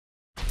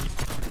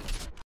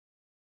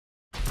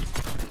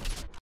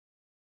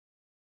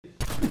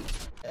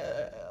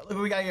Look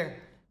what we got here.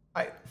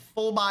 All right,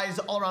 full buys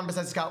all around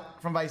besides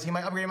Scout from Vice. He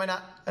might upgrade, he might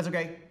not. That's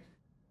okay.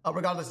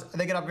 Regardless,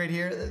 they can upgrade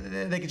here.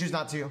 They can choose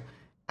not to.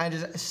 And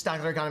just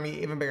stack their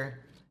economy even bigger.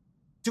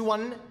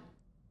 2-1.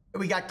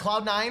 We got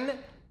Cloud9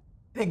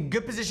 in a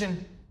good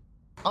position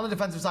on the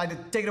defensive side to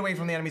take it away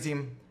from the enemy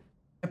team.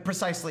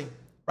 Precisely,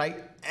 right?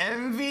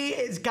 Envy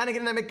is kind of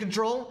getting that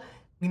mid-control.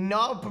 We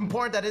know how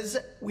important that is.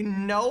 We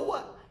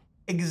know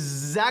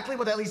exactly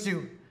what that leads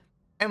to.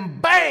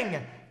 And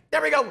bang!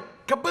 There we go.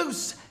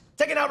 Caboose.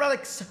 Taking out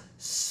relics.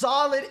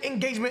 Solid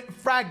engagement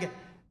frag.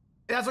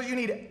 That's what you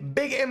need.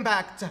 Big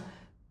impact.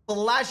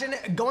 Flashing,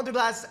 going through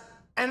glass.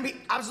 Envy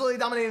absolutely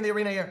dominating the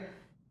arena here.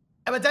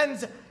 Emma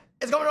Tens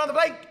is going around the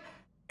flank.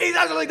 He's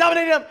absolutely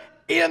dominating them.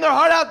 Eating their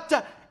heart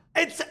out.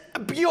 It's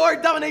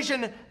pure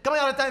domination coming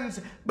out of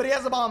Tens. But he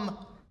has the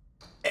bomb.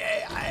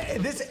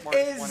 This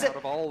is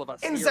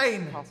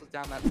insane.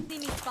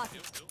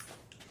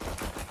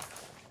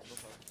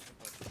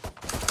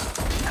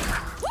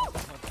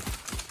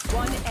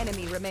 One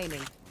enemy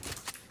remaining.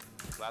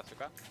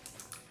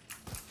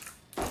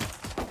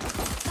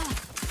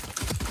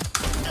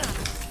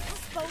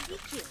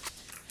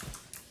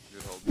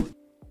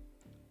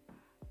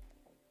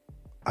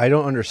 I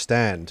don't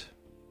understand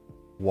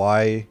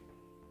why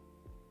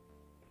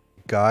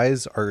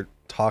guys are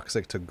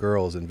toxic to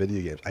girls in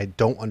video games. I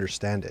don't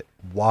understand it.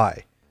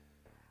 Why?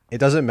 It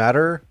doesn't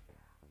matter.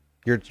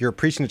 You're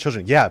preaching to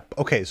children. Yeah,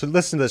 okay, so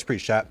listen to this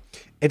preach, chat.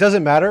 It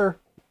doesn't matter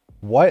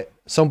what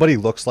somebody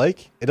looks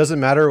like. It doesn't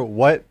matter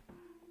what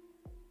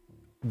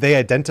they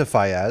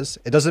identify as.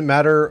 It doesn't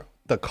matter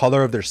the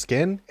color of their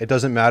skin. It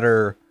doesn't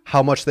matter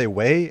how much they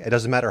weigh. It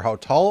doesn't matter how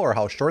tall or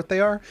how short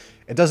they are.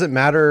 It doesn't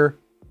matter.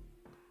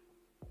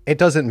 It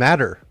doesn't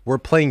matter. We're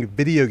playing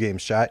video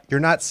games, chat. You're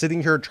not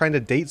sitting here trying to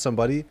date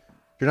somebody.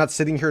 You're not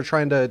sitting here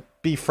trying to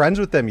be friends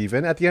with them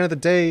even. At the end of the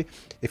day,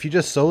 if you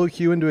just solo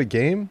queue into a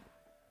game,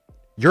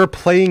 you're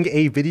playing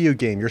a video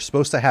game. You're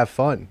supposed to have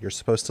fun. You're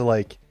supposed to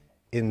like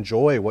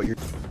enjoy what you're...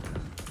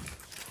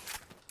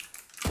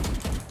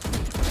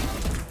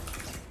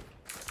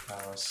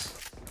 That was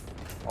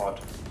odd.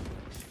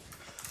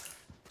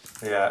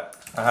 Yeah,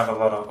 I have a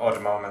lot of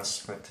odd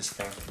moments with this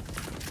thing.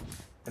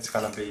 It's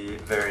gonna be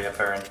very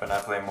apparent when I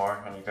play more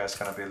and you guys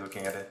gonna be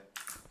looking at it.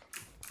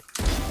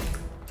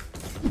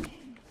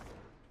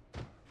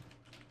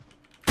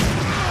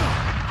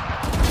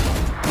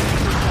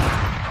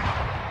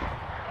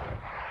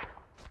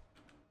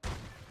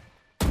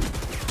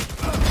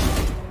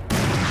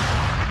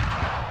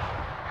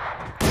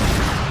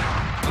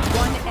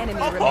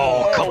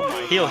 Oh, come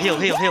on. Heal. Woo!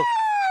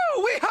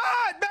 We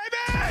hot,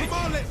 baby!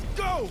 Come on, let's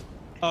go!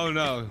 Oh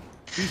no.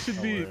 He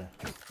should be...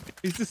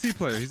 He's the C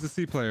player. He's the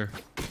C player.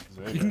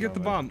 You can get the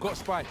bomb. Got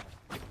spike.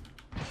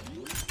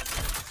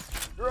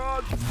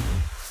 Go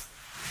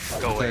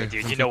away,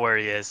 dude. You know where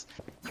he is.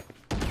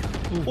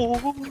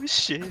 Oh,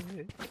 shit.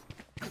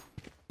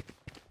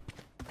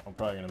 I'm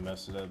probably gonna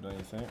mess it up, don't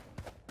you think?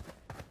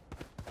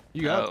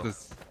 You got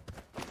this.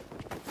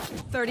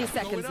 30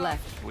 seconds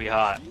left. We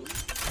hot.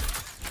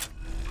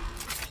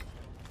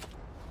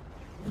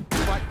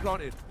 Spike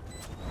planted.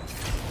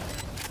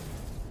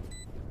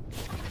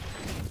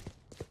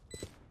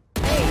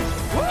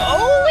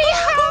 Oh, we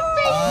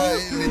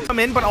have come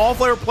in, but all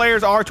Flare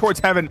players are towards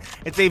heaven.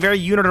 It's a very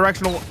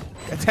unidirectional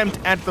attempt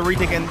at the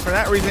retake, and for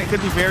that reason, it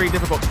could be very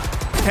difficult.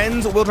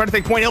 Tens will try to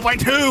take point. He'll find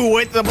two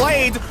with the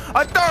blades.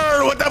 A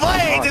third with the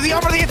blades. Is he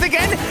on for the hits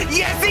again?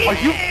 Yes, he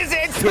is.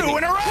 It's two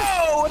in a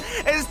row.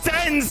 As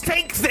Tens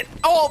takes it.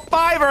 All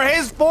five are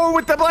his. Four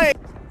with the blade.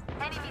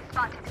 Enemy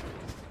spotted.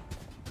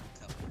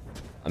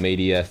 I'm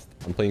ADS.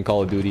 I'm playing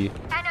Call of Duty.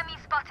 Enemy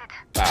spotted.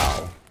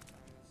 Wow.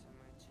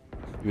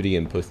 Do it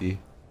again, pussy.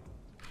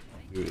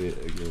 Do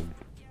it again.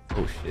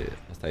 Oh shit, I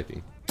was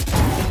typing.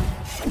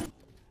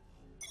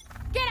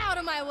 Get out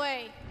of my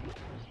way.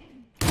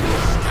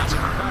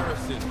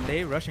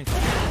 They rushing.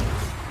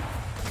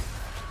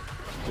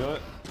 Do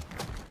it.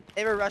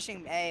 They were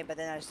rushing A, but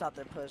then I stopped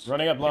their push.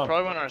 Running up low.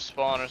 Probably went on our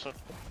spawn or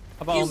something.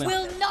 You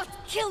will not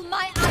kill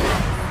my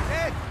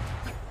ally.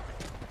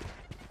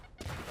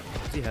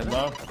 Is he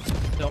low?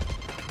 Nope.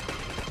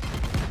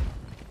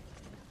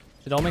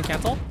 Did Omen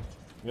cancel?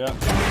 Yeah.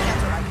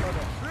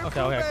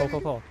 Okay,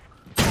 cool.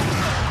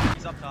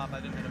 He's up top. I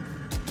didn't hit him.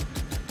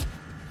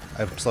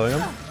 I'm slowing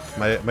him.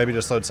 Maybe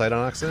just slowed sight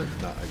on accident?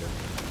 No, I didn't.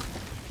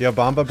 You have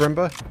Bomba,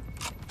 Brimba?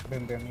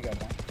 Boom, you got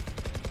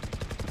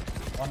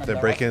that. They're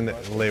breaking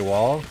lay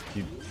wall.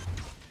 You...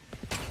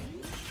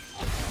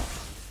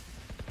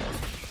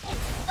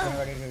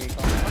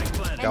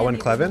 Got one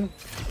Clevin.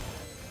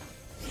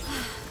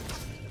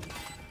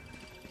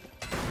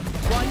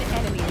 One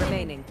enemy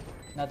remaining.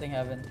 Nothing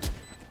heaven.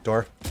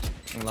 Door.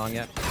 Nothing long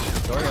yet.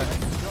 Door yet.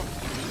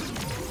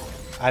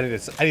 I need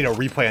a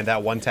replay on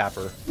that one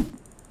tapper.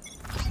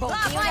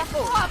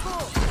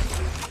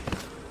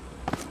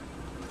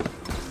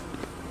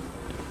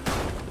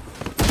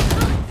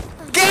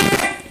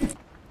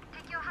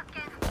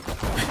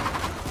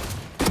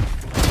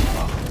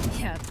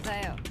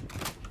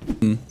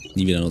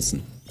 Nie wieder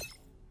nutzen.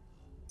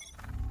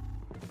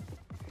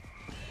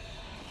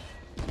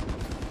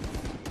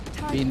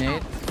 B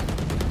nade.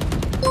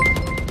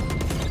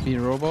 B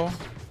robo.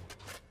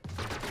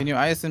 Can you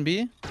IS and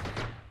B?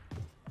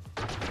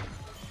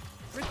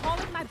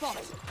 Recalling my bot.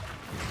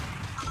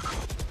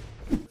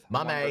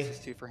 Mame. 1 versus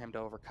 2 for him to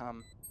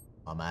overcome.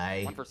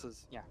 Mame. 1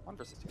 versus 2.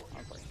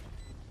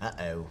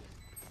 Uh-oh.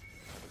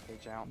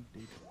 Page out.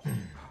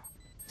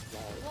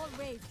 Wall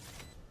raised.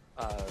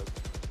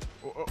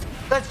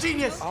 That's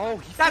genius!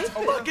 Oh, that's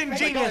fucking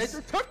genius!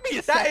 God, it took me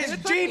a that second. is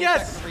It took me a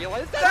genius! second to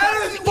realize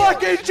That is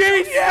fucking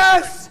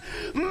genius!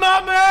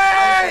 Mummy!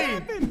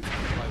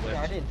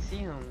 Yeah, I didn't see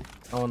him.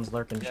 No one's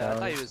lurking. Yeah, I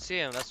thought you would see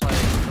him. That's why I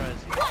was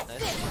surprised.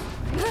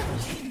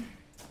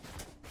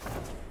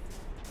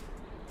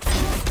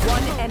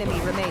 One enemy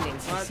remaining.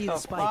 I see the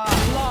spike.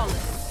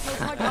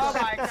 Flawless. Oh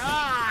my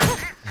god!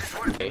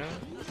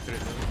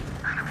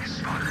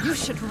 You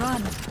should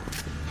run.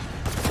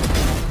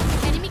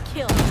 Enemy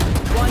kill.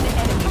 One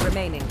enemy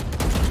remaining.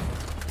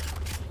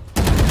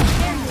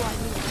 There you are,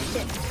 you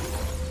bitch.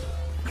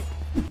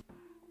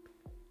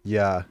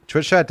 Yeah,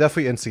 Twitch chat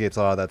definitely instigates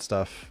a lot of that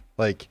stuff.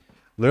 Like,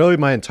 literally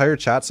my entire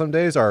chat some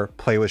days are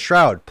play with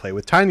Shroud, play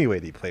with Tiny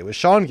Lady, play with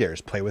Sean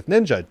Gears, play with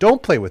Ninja,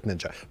 don't play with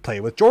Ninja, play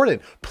with Jordan,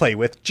 play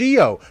with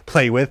Geo,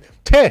 play with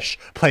Tish,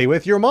 play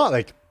with your mom.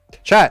 Like,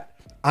 chat,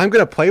 I'm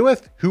gonna play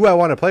with who I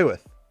want to play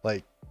with.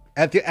 Like,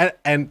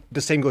 and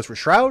the same goes for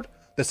Shroud,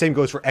 the same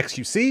goes for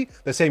XQC,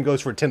 the same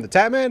goes for Tim the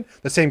Tatman,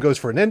 the same goes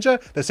for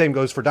Ninja, the same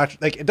goes for Dr.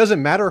 Like, it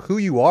doesn't matter who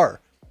you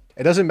are.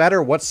 It doesn't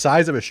matter what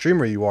size of a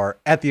streamer you are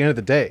at the end of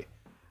the day.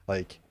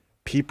 Like,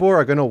 people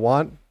are going to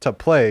want to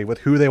play with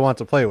who they want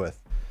to play with.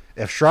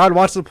 If Shroud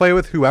wants to play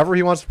with whoever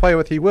he wants to play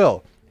with, he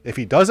will. If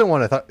he doesn't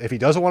want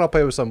to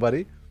play with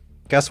somebody,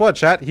 guess what,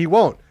 chat? He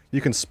won't.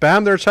 You can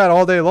spam their chat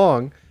all day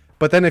long,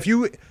 but then if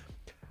you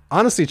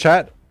honestly,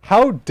 chat,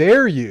 how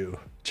dare you,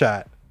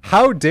 chat?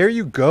 How dare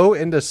you go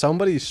into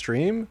somebody's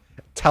stream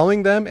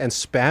telling them and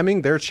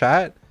spamming their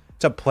chat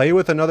to play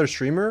with another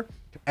streamer,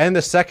 and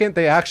the second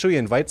they actually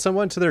invite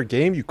someone to their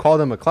game, you call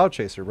them a cloud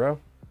chaser, bro?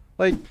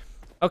 Like,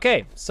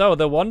 okay, so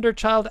the Wonder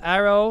Child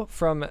arrow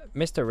from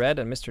Mr. Red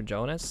and Mr.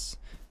 Jonas,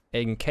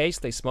 in case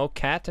they smoke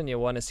cat and you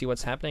want to see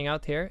what's happening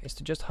out here, is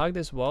to just hug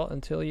this wall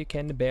until you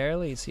can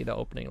barely see the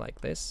opening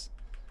like this.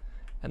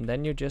 And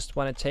then you just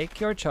want to take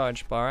your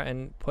charge bar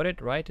and put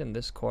it right in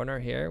this corner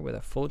here with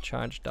a full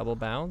charge double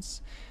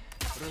bounce.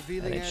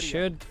 And it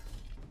should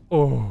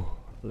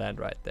land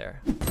right there.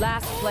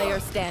 Last player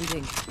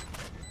standing.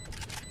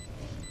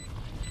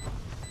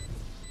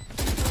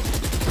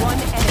 One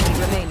enemy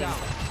remaining.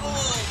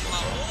 Oh,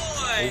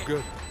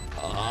 good.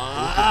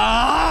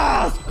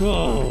 Let's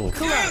go!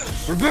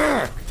 We're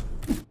back!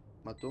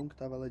 Matou que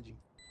tava ladinho.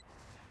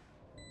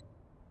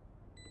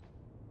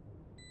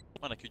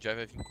 Mano, aqui o Jai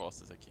vai vir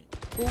costas aqui.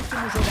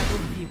 Último jogador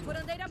vivo.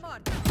 Curandeira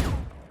morta.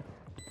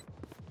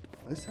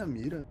 Olha essa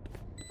mira.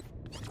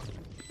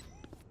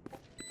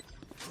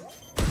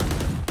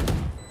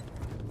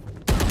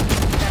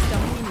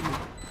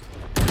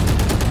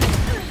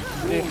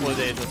 Nem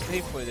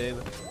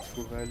fodendo.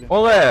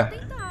 Olé!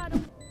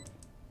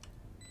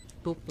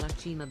 Tô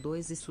Platina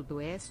 2 e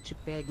Sudoeste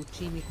pega o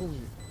time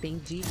ruim. Tem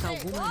dica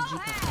alguma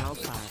dica pra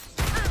upar?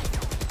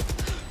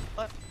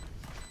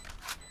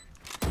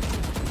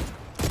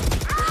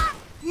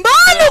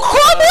 Mano,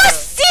 como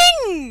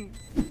assim?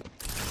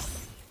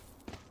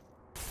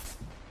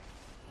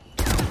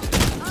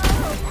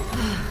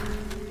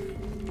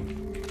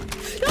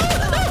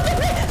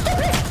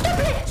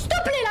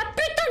 Stop la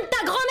putain de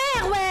ta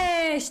grand-mère,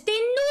 wesh!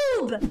 T'es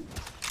noob!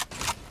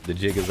 The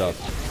jig is up.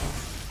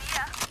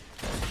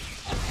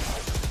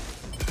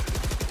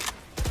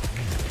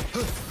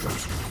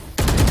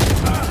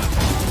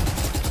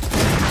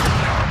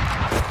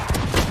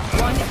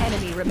 One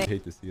enemy I remaining.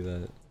 hate to see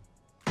that.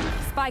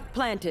 Spike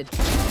planted.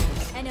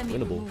 Enemy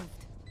Winnable.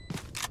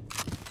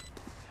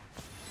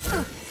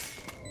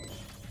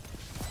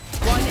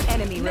 One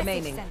enemy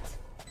remaining.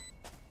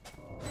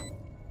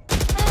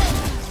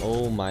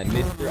 Oh my,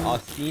 Mr.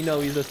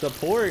 Orsino, he's a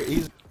support.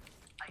 He's.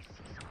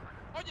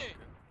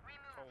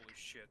 Holy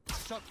shit.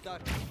 Shut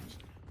that.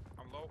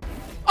 I'm low.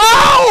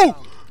 Oh!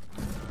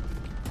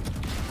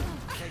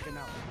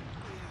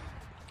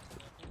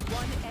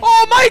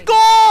 Oh my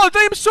god!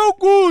 I am so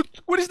good!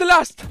 What is the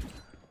last?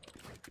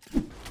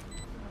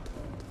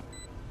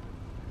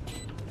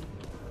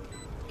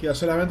 Queda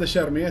solamente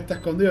Jeremy, está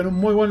escondido en un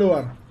muy buen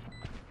lugar.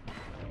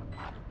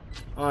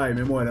 Ay,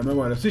 me muero, me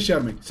muero. Sí,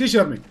 Jeremy, sí,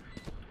 Jeremy.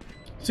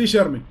 Sí,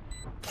 Jeremy.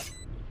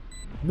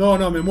 No,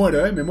 no, me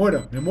muero, me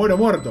muero. Me muero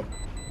muerto.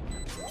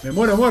 Me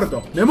muero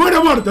muerto. Me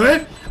muero muerto,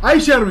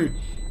 Ahí, Jeremy.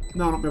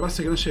 No, no, me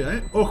parece que no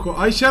llega, Ojo,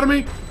 ahí,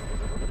 Jeremy.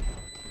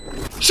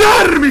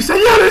 ¡Jeremy,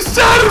 señores!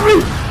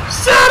 ¡Jeremy!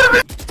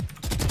 ¡Jeremy!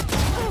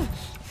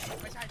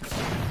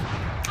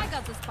 I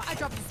got the spike. I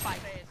dropped the spike.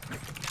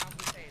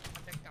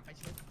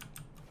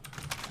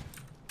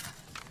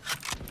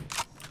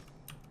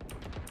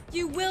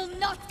 You will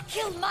not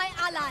kill my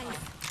allies.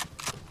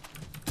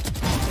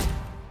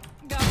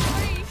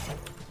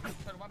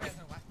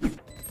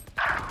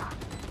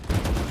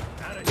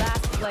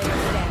 Last player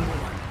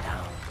standing.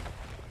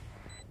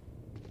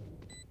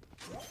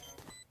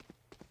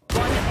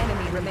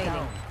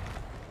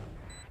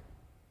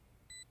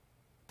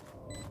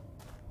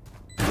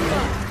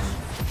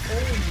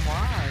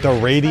 The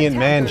Radiant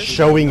Man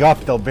showing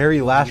up the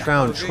very last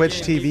round.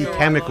 Twitch TV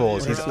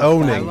Chemicals. He's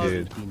owning,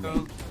 dude.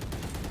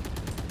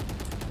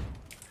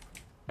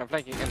 I'm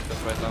flanking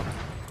entrance right now.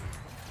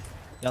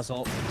 That's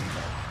all.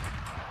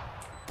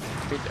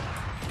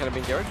 Can I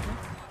be Garrett?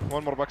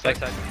 One more backside.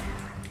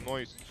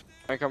 Noise.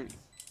 I come.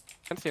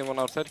 Can't see one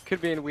outside.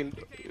 Could be in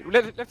window.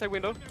 Left side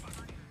window.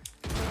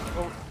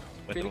 Oh,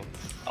 window.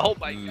 Oh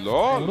my god.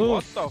 Lord,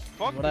 what the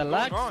fuck is going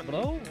Relax, on?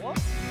 bro.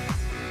 What?